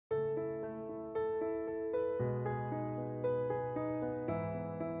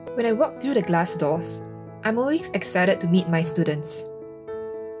When I walk through the glass doors, I'm always excited to meet my students.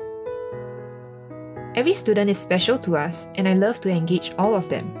 Every student is special to us, and I love to engage all of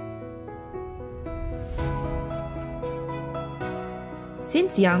them.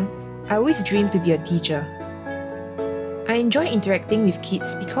 Since young, I always dreamed to be a teacher. I enjoy interacting with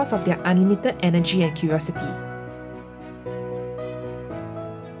kids because of their unlimited energy and curiosity.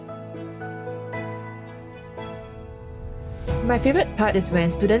 My favorite part is when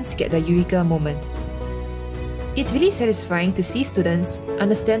students get the eureka moment. It's really satisfying to see students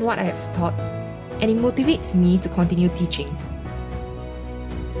understand what I have taught, and it motivates me to continue teaching.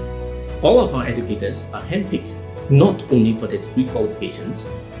 All of our educators are handpicked not only for their degree qualifications,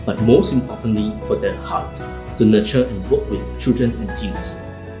 but most importantly for their heart to nurture and work with children and teens.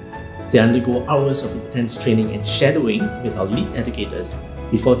 They undergo hours of intense training and shadowing with our lead educators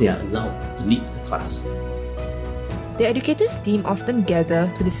before they are allowed to lead a class. The educators team often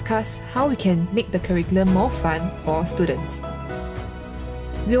gather to discuss how we can make the curriculum more fun for our students.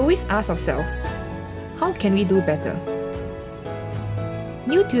 We always ask ourselves, how can we do better?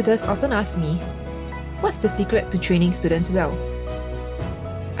 New tutors often ask me, what's the secret to training students well?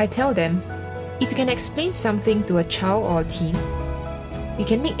 I tell them, if you can explain something to a child or a teen, you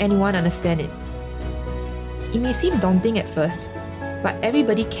can make anyone understand it. It may seem daunting at first, but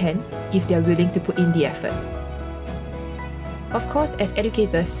everybody can if they are willing to put in the effort. Of course, as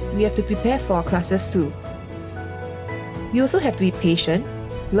educators, we have to prepare for our classes too. We also have to be patient,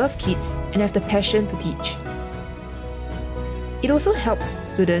 love kids, and have the passion to teach. It also helps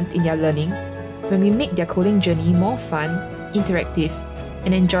students in their learning when we make their coding journey more fun, interactive,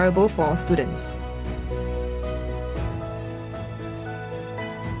 and enjoyable for our students.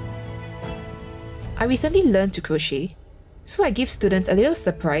 I recently learned to crochet, so I give students a little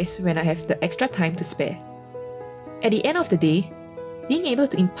surprise when I have the extra time to spare. At the end of the day, being able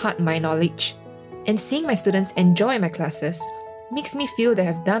to impart my knowledge and seeing my students enjoy my classes makes me feel that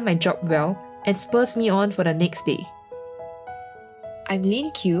I've done my job well and spurs me on for the next day. I'm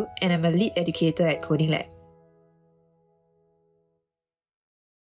Lynn Kiew and I'm a lead educator at Coding Lab.